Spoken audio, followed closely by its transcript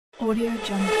Audio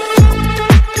Jungle.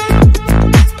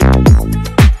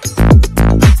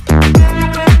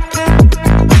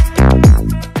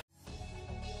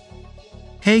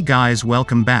 Hey guys,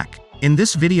 welcome back. In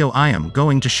this video I am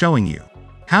going to showing you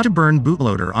how to burn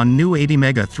bootloader on new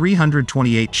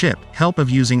Atmega328 chip, help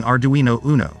of using Arduino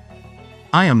Uno.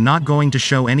 I am not going to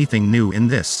show anything new in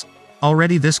this.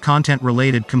 Already this content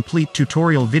related complete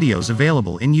tutorial videos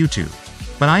available in YouTube.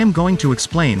 But I am going to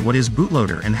explain what is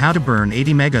bootloader and how to burn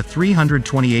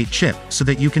Atmega328 chip so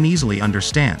that you can easily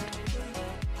understand.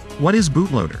 What is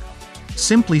bootloader?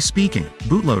 Simply speaking,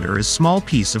 bootloader is small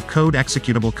piece of code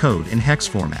executable code in hex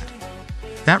format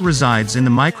that resides in the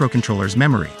microcontroller's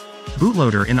memory.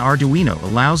 Bootloader in Arduino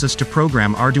allows us to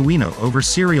program Arduino over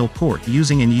serial port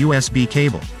using an USB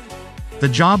cable. The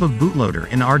job of bootloader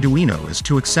in Arduino is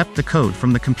to accept the code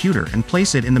from the computer and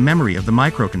place it in the memory of the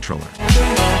microcontroller.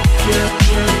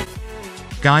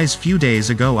 Guys, few days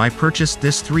ago I purchased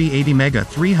this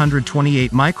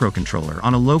Atmega328 microcontroller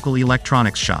on a local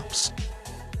electronics shops.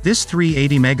 This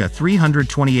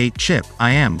Atmega328 chip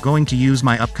I am going to use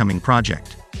my upcoming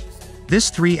project. This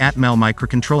 3 Atmel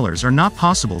microcontrollers are not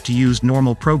possible to use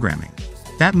normal programming.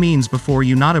 That means before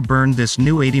you not burn this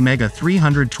new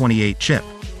Atmega328 chip,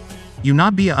 you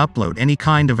not be upload any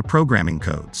kind of a programming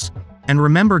codes. And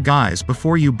remember guys,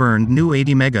 before you burn new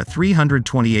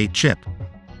Atmega328 chip,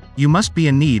 you must be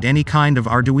in need any kind of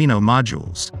Arduino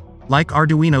modules, like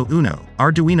Arduino Uno,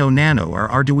 Arduino Nano or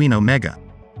Arduino Mega.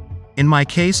 In my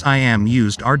case I am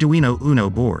used Arduino Uno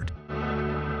board.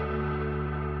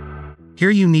 Here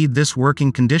you need this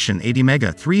working condition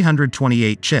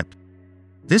Atmega328 chip.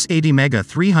 This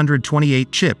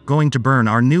Atmega328 chip going to burn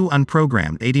our new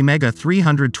unprogrammed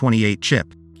Atmega328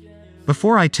 chip.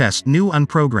 Before I test new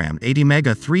unprogrammed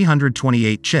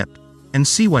Atmega328 chip, and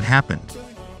see what happened.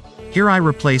 Here I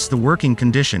replace the working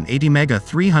condition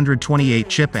Atmega328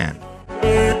 chip and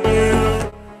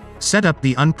set up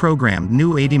the unprogrammed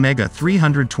new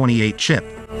Atmega328 chip.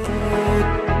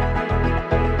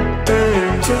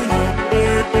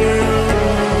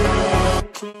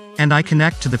 And I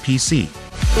connect to the PC.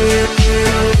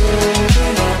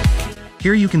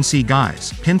 Here you can see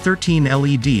guys, pin 13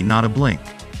 LED not a blink.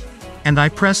 And I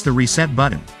press the reset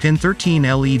button, pin 13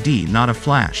 LED not a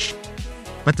flash.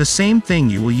 But the same thing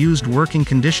you will used working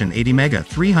condition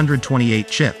Atmega328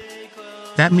 chip.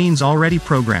 That means already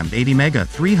programmed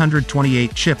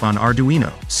Atmega328 chip on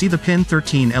Arduino, see the pin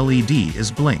 13 LED is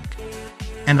blink.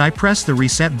 And I press the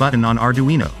reset button on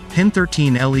Arduino, pin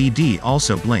 13 LED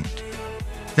also blinked.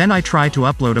 Then I try to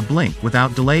upload a blink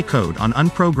without delay code on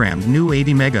unprogrammed new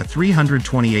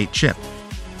Atmega328 chip.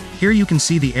 Here you can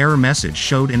see the error message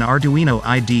showed in Arduino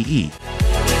IDE.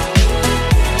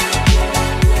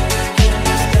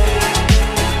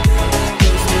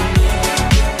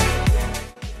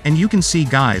 And you can see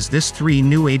guys, this 3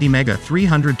 new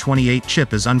Atmega328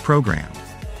 chip is unprogrammed.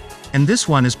 And this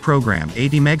one is programmed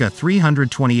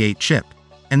Atmega328 chip.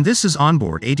 And this is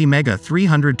onboard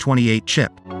Atmega328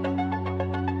 chip.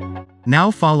 Now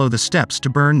follow the steps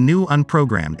to burn new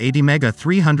unprogrammed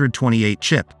Atmega328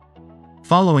 chip.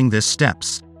 Following this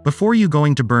steps, before you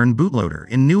going to burn bootloader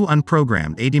in new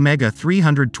unprogrammed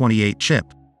Atmega328 chip,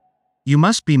 you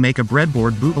must make a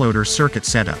breadboard bootloader circuit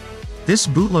setup. This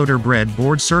bootloader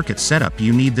breadboard circuit setup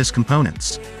you need this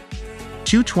components: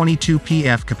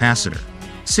 222pF capacitor,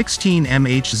 16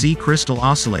 MHz crystal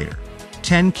oscillator,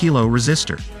 10 kilo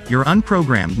resistor, your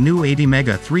unprogrammed new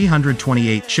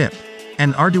Atmega328 chip,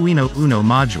 and Arduino Uno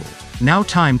module. Now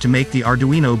time to make the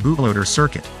Arduino bootloader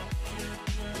circuit.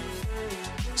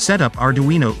 Set up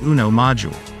Arduino Uno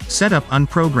module. Set up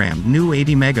unprogrammed new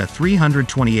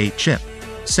Atmega328 chip.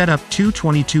 Set up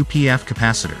 222pF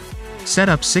capacitor. Set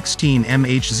up 16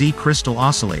 MHz crystal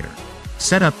oscillator.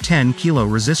 Set up 10 kilo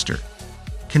resistor.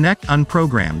 Connect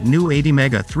unprogrammed new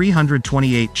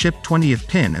Atmega328 chip 20th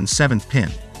pin and 7th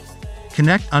pin.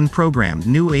 Connect unprogrammed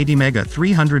new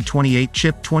Atmega328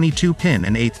 chip 22 pin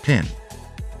and 8th pin.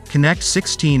 Connect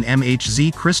 16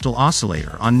 MHz crystal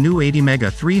oscillator on new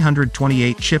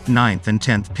Atmega328 chip 9th and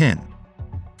 10th pin.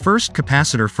 First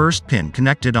capacitor first pin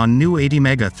connected on new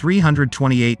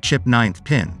Atmega328 chip 9th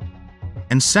pin.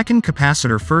 And second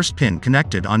capacitor first pin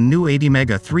connected on new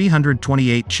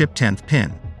Atmega328 chip 10th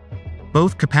pin.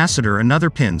 Both capacitor another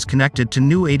pins connected to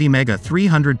new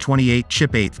Atmega328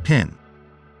 chip 8th pin.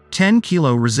 10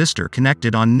 kilo resistor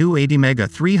connected on new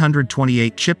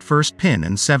Atmega328 chip first pin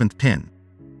and 7th pin.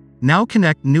 Now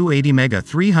connect new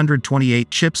Atmega328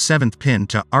 chip 7th pin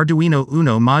to Arduino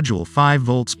Uno module 5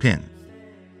 volts pin.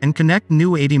 And connect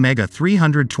new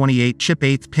Atmega328 chip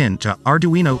 8th pin to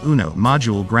Arduino Uno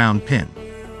module ground pin.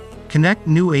 Connect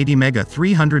new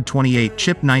Atmega328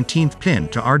 chip 19th pin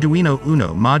to Arduino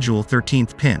Uno module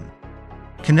 13th pin.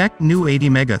 Connect new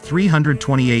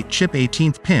Atmega328 chip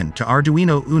 18th pin to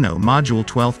Arduino Uno module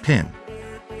 12th pin.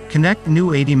 Connect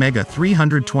new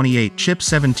Atmega328 chip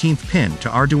 17th pin to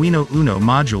Arduino Uno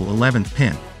module 11th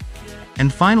pin.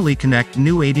 And finally connect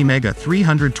new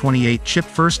Atmega328 chip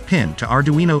 1st pin to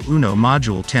Arduino Uno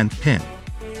module 10th pin.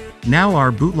 Now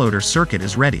our bootloader circuit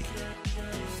is ready.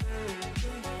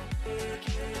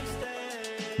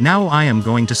 Now I am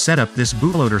going to set up this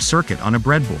bootloader circuit on a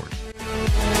breadboard.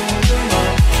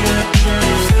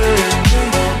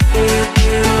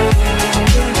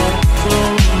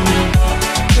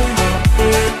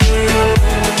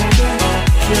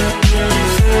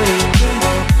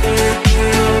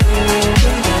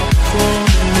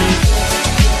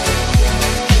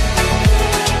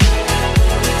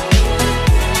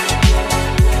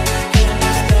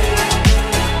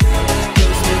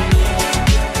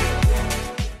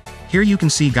 Here you can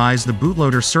see guys, the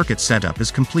bootloader circuit setup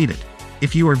is completed.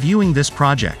 If you are viewing this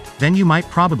project, then you might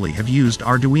probably have used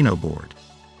Arduino board.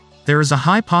 There is a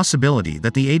high possibility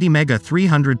that the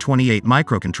Atmega328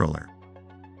 microcontroller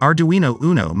Arduino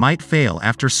Uno might fail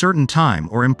after certain time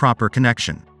or improper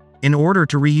connection. In order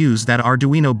to reuse that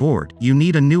Arduino board, you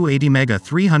need a new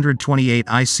Atmega328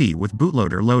 IC with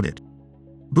bootloader loaded.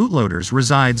 Bootloaders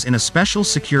resides in a special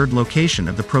secured location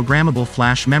of the programmable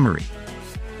flash memory.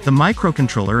 The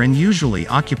microcontroller usually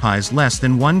occupies less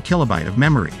than 1 kilobyte of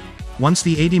memory. Once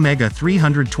the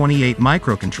Atmega328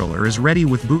 microcontroller is ready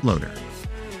with bootloader.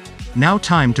 Now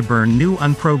time to burn new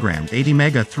unprogrammed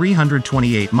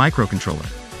Atmega328 microcontroller.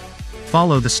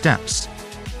 Follow the steps.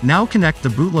 Now connect the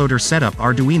bootloader setup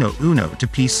Arduino Uno to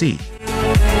PC.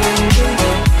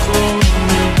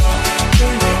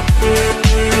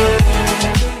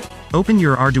 Open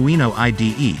your Arduino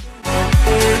IDE.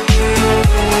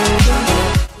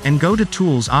 And go to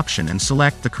Tools option and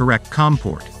select the correct COM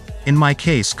port. In my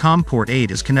case COM port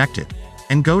 8 is connected.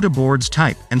 And go to Boards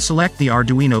type, and select the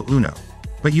Arduino Uno.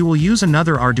 But you will use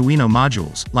another Arduino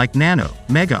modules, like Nano,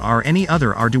 Mega or any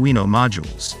other Arduino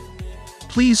modules.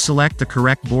 Please select the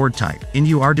correct board type, in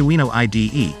your Arduino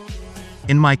IDE.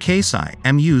 In my case I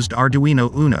am used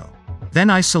Arduino Uno. Then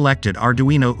I selected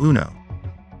Arduino Uno.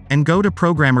 And go to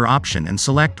Programmer option and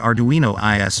select Arduino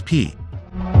ISP.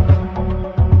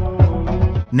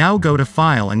 Now go to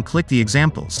File and click the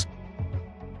Examples.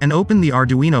 And open the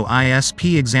Arduino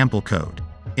ISP example code.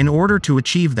 In order to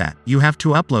achieve that, you have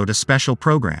to upload a special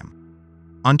program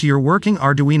onto your working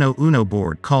Arduino Uno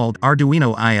board called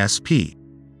Arduino ISP.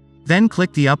 Then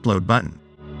click the Upload button.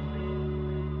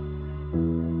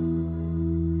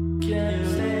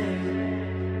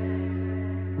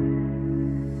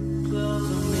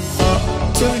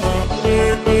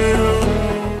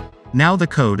 Now the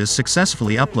code is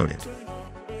successfully uploaded.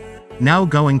 Now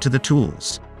going to the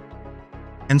Tools.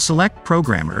 And select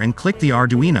Programmer and click the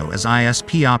Arduino as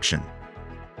ISP option.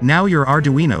 Now your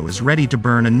Arduino is ready to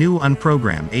burn a new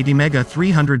unprogrammed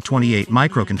Atmega328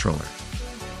 microcontroller.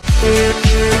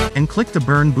 And click the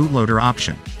Burn Bootloader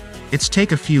option. It's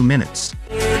take a few minutes.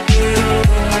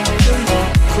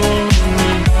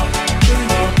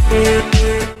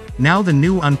 Now the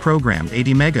new unprogrammed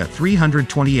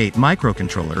Atmega328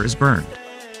 microcontroller is burned.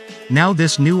 Now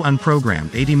this new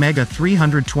unprogrammed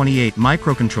Atmega328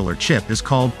 microcontroller chip is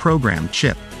called programmed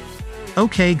chip.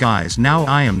 Okay guys, now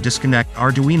I am disconnect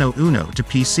Arduino Uno to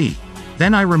PC.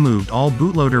 Then I removed all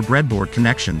bootloader breadboard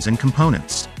connections and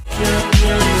components.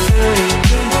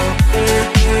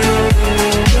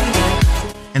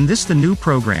 And this the new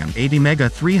programmed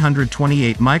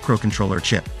Atmega328 microcontroller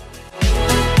chip.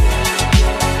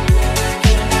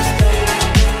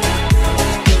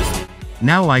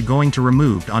 Now I going to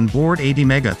remove on-board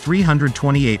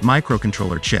Atmega328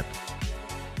 microcontroller chip.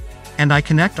 And I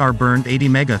connect our burned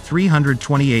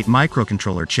Atmega328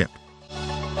 microcontroller chip.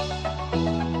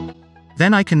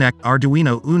 Then I connect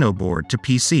Arduino Uno board to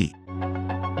PC.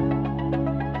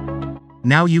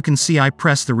 Now you can see I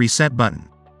press the reset button.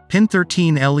 Pin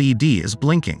 13 LED is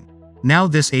blinking. Now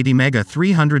this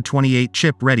Atmega328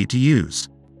 chip ready to use.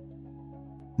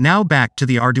 Now back to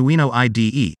the Arduino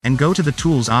IDE, and go to the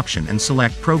Tools option and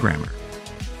select Programmer.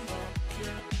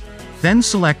 Then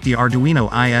select the Arduino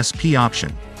ISP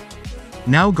option.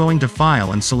 Now going to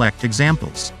File and select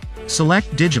Examples.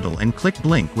 Select Digital and click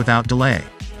Blink without delay.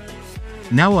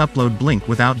 Now upload Blink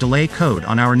without delay code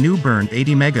on our new burned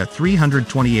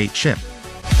Atmega328 chip.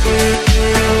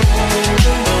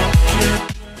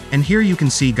 And here you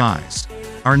can see guys,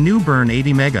 our new burn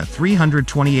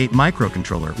Atmega328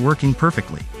 microcontroller working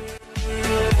perfectly.